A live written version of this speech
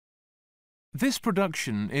This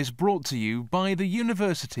production is brought to you by the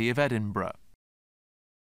University of Edinburgh.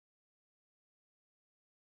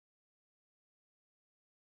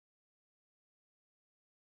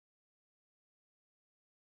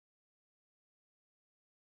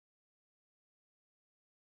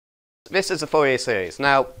 This is a Fourier series.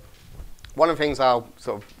 Now, one of the things I'll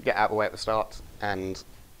sort of get out of the way at the start, and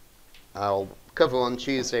I'll cover on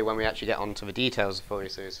Tuesday when we actually get onto the details of Fourier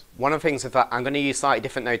series. One of the things is that I'm going to use slightly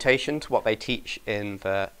different notation to what they teach in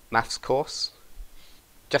the maths course.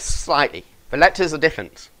 Just slightly. The lectures are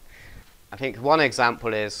different. I think one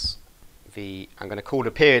example is I'm going to call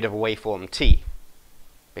the period of a waveform t,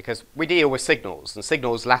 because we deal with signals, and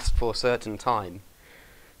signals last for a certain time.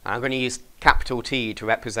 And I'm going to use capital T to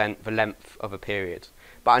represent the length of a period.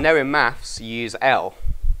 But I know in maths you use L,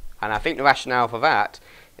 and I think the rationale for that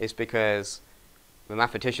is because the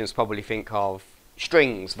mathematicians probably think of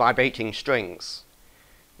strings, vibrating strings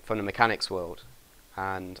from the mechanics world,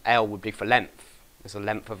 and L would be for length. It's the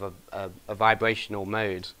length of a vibrational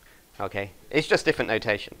mode. Okay, it's just different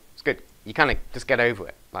notation. It's good. You kind of just get over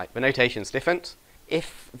it. Like, the notation's different.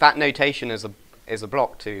 If that notation is a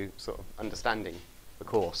block to sort of understanding the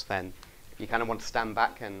course, then you kind of want to stand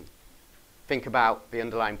back and think about the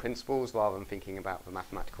underlying principles rather than thinking about the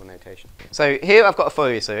mathematical notation. So here I've got a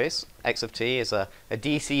Fourier series. X of t is a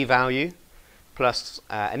DC value plus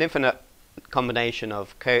an infinite combination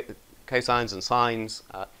of cosines and sines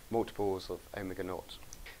at multiples of omega naught.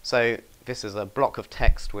 So this is a block of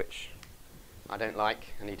text which I don't like.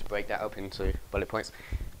 I need to break that up into bullet points.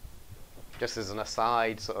 Just as an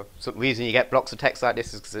aside, sort of reason you get blocks of text like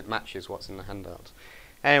this is because it matches what's in the handout.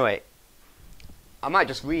 Anyway, I might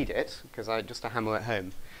just read it, because just to hammer it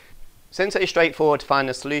home. Since it is straightforward to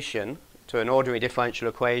find a solution to an ordinary differential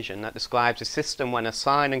equation that describes a system when a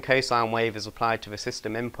sine and cosine wave is applied to the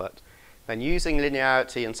system input, then using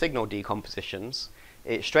linearity and signal decompositions,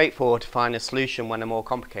 it's straightforward to find a solution when a more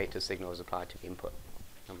complicated signal is applied to the input.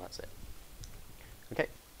 And that's it. Okay.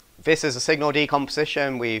 This is a signal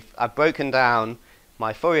decomposition. I've broken down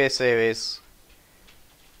my Fourier series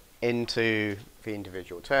into the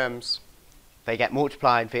individual terms. They get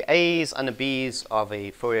multiplied. The a's and the b's are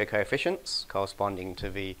the Fourier coefficients corresponding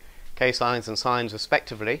to the cosines and sines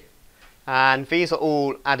respectively, and these are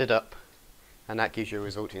all added up, and that gives you a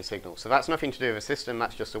resulting signal. So that's nothing to do with a system.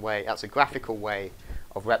 That's just that's a graphical way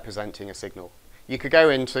of representing a signal. If you could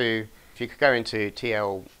go into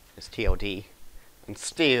TLD and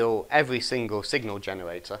steal every single signal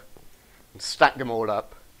generator and stack them all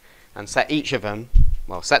up and set each of them,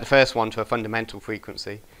 well, set the first one to a fundamental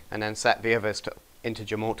frequency and then set the others to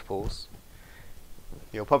integer multiples.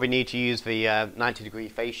 You'll probably need to use the 90-degree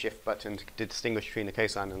phase shift button to distinguish between the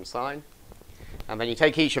cosine and the sine. And then you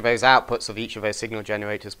take each of those outputs of each of those signal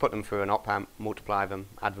generators, put them through an op amp, multiply them,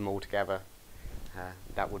 add them all together.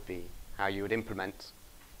 That would be how you would implement,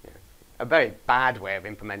 a very bad way of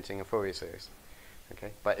implementing a Fourier series.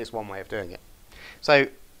 Okay, but it's one way of doing it. So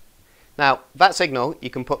now that signal you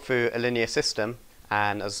can put through a linear system,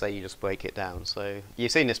 and as I say, you just break it down. So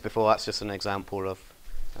you've seen this before. That's just an example of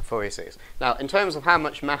a Fourier series. Now, in terms of how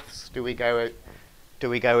much maths do we go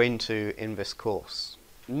into in this course?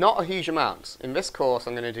 Not a huge amount. In this course,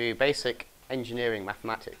 I'm going to do basic engineering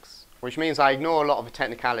mathematics, which means I ignore a lot of the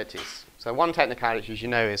technicalities. So one technicality, as you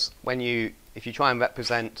know, is if you try and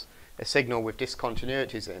represent a signal with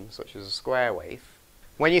discontinuities in, such as a square wave,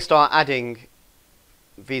 when you start adding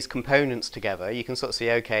these components together, you can sort of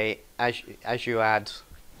see, okay, as you add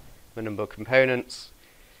the number of components,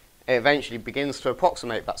 it eventually begins to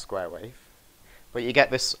approximate that square wave, but you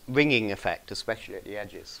get this ringing effect, especially at the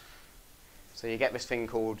edges. So you get this thing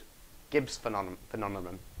called Gibbs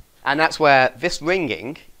phenomenon. And that's where this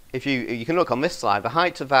ringing, if you can look on this slide, the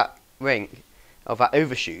height of that ring, of that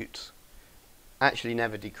overshoot, actually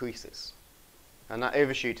never decreases. And that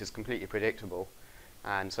overshoot is completely predictable.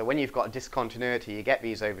 And so when you've got a discontinuity, you get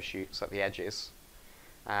these overshoots at the edges,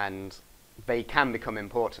 and they can become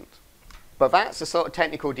important. But that's the sort of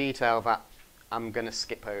technical detail that I'm going to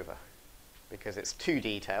skip over, because it's too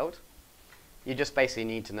detailed. You just basically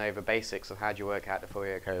need to know the basics of how do you work out the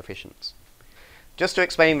Fourier coefficients. Just to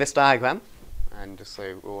explain this diagram, and just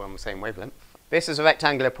so we're all on the same wavelength, this is a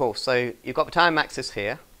rectangular pulse. So you've got the time axis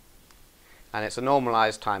here, and it's a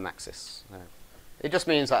normalized time axis. It just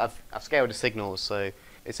means that I've scaled the signals, so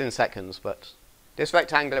it's in seconds, but this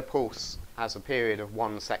rectangular pulse has a period of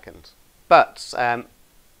 1 second. But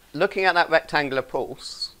looking at that rectangular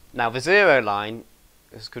pulse, now the 0 line,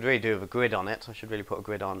 this could really do with a grid on it, I should really put a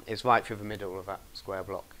grid on, is right through the middle of that square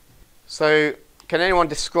block. So can anyone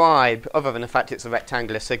describe, other than the fact it's a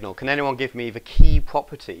rectangular signal, can anyone give me the key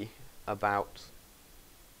property about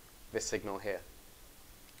this signal here.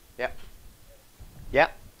 Yep. Yeah,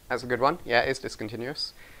 that's a good one. Yeah, it is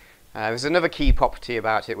discontinuous. There's another key property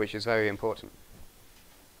about it which is very important.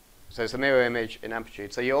 So it's a mirror image in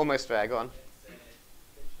amplitude. So you're almost there. Go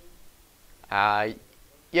on.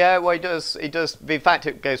 Yeah, well, it does. The fact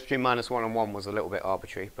it goes between -1 and 1 was a little bit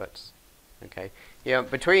arbitrary, but okay. Yeah,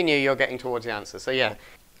 between you, you're getting towards the answer. So yeah.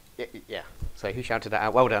 Yeah. So who shouted that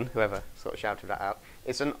out? Well done, whoever sort of shouted that out.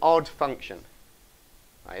 It's an odd function.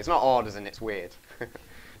 Right, it's not odd as in it's weird.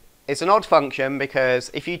 It's an odd function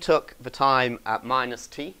because if you took the time at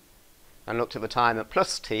 -t and looked at the time at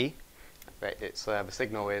 +t, it's the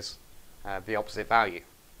signal is the opposite value.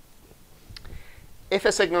 If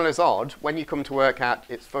a signal is odd, when you come to work out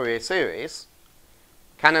its Fourier series,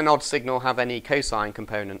 can an odd signal have any cosine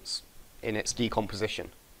components in its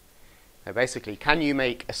decomposition? So basically, can you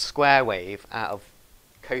make a square wave out of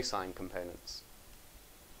cosine components?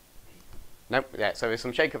 Nope. Yeah, so there's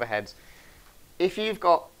some shake of the heads. If you've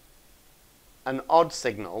got an odd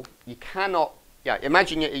signal, you cannot, yeah,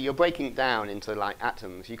 imagine you're breaking it down into like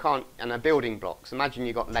atoms. You can't, and they're building blocks. Imagine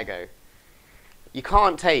you've got Lego. You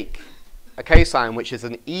can't take a cosine, which is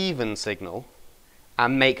an even signal,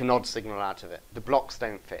 and make an odd signal out of it. The blocks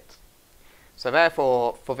don't fit. So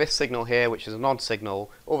therefore, for this signal here, which is an odd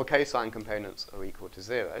signal, all the cosine components are equal to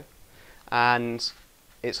 0. And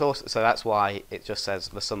it's also, so that's why it just says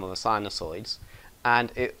the sum of the sinusoids.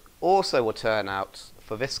 And it also will turn out,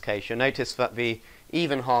 for this case, you'll notice that the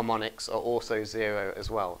even harmonics are also 0 as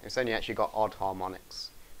well. It's only actually got odd harmonics.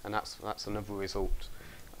 And that's another result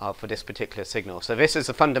for this particular signal. So this is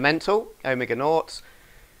a fundamental, omega naught.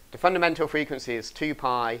 The fundamental frequency is 2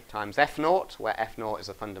 pi times f naught, where f naught is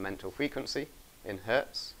a fundamental frequency in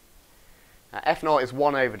hertz. F naught is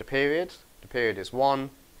 1 over the period. The period is 1.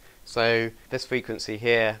 So this frequency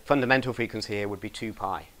here, fundamental frequency here, would be 2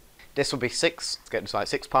 pi. This will be 6, let's get this right,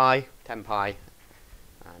 6 pi, 10 pi,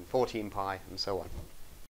 and 14 pi, and so on.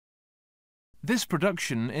 This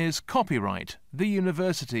production is copyright the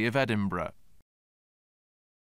University of Edinburgh.